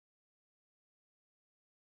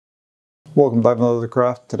Welcome back to another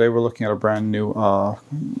craft. Today we're looking at a brand new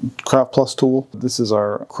Craftplus tool. This is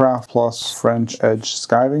our Craftplus French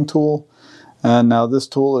skiving tool. And now this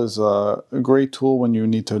tool is a great tool when you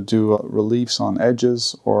need to do reliefs on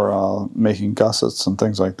edges or making gussets and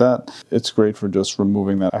things like that. It's great for just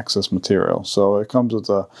removing that excess material. So it comes with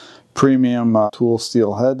a premium tool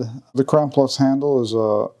steel head. The Craftplus handle is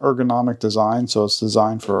a ergonomic design, so it's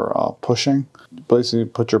designed for pushing. Basically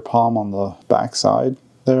put your palm on the back side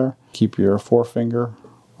there. Keep your forefinger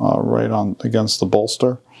right on against the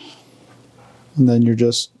bolster, and then you're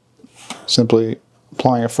just simply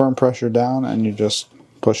applying a firm pressure down and you're just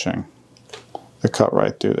pushing the cut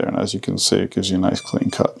right through there, and as you can see, it gives you a nice clean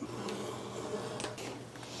cut.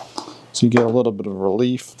 So you get a little bit of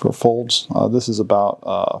relief for folds. This is about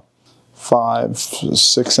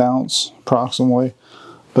 5-6 ounce approximately,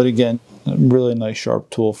 but again, a really nice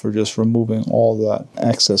sharp tool for just removing all that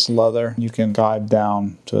excess leather. You can guide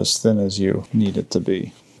down to as thin as you need it to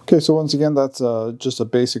be. Okay, so once again, that's just a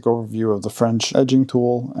basic overview of the French edging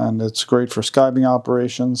tool, and it's great for skiving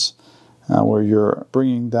operations where you're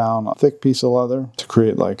bringing down a thick piece of leather to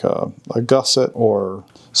create like a gusset or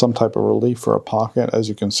some type of relief for a pocket. As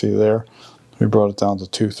you can see there, we brought it down to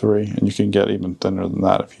 2-3, and you can get even thinner than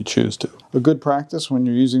that if you choose to. A good practice when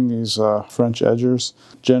you're using these French edgers,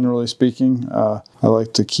 generally speaking, I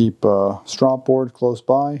like to keep a strop board close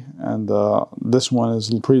by, and this one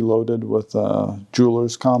is preloaded with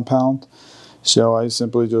jeweler's compound. So I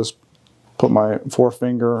simply just put my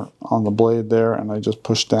forefinger on the blade there, and I just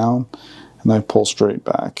push down, and I pull straight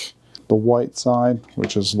back. The white side,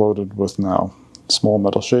 which is loaded with now small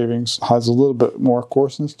metal shavings, has a little bit more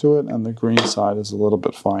coarseness to it, and the green side is a little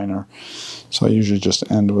bit finer. So I usually just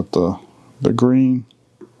end with the green.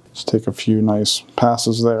 Just take a few nice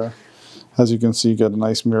passes there. As you can see, you get a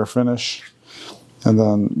nice mirror finish, and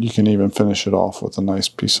then you can even finish it off with a nice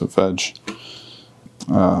piece of edge,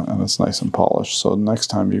 and it's nice and polished. So next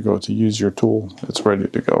time you go to use your tool, it's ready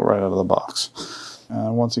to go right out of the box.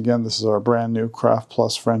 Once again, this is our brand new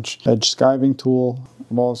Craftplus French skiving tool.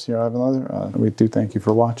 Walls here, I have another. We do thank you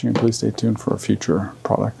for watching, and please stay tuned for future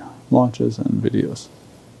product launches and videos.